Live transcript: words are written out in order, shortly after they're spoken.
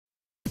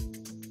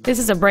This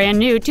is a brand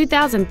new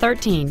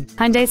 2013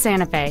 Hyundai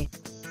Santa Fe.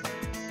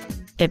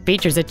 It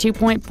features a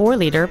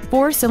 2.4-liter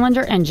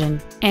four-cylinder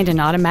engine and an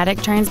automatic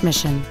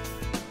transmission.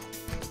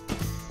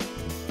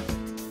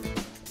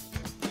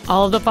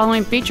 All of the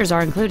following features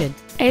are included: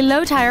 a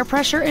low tire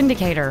pressure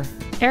indicator,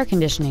 air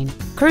conditioning,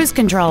 cruise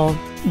control,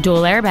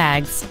 dual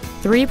airbags,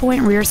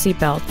 3-point rear seat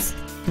belts,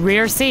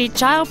 rear seat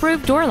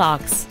child-proof door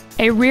locks,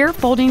 a rear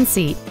folding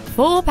seat,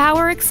 full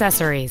power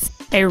accessories,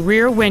 a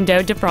rear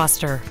window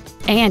defroster,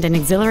 and an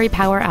auxiliary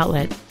power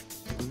outlet.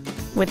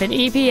 With an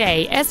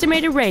EPA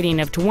estimated rating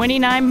of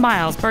 29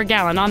 miles per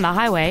gallon on the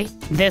highway,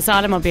 this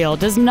automobile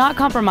does not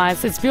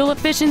compromise its fuel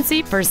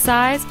efficiency for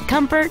size,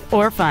 comfort,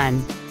 or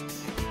fun.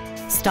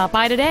 Stop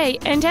by today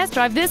and test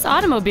drive this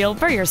automobile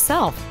for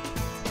yourself.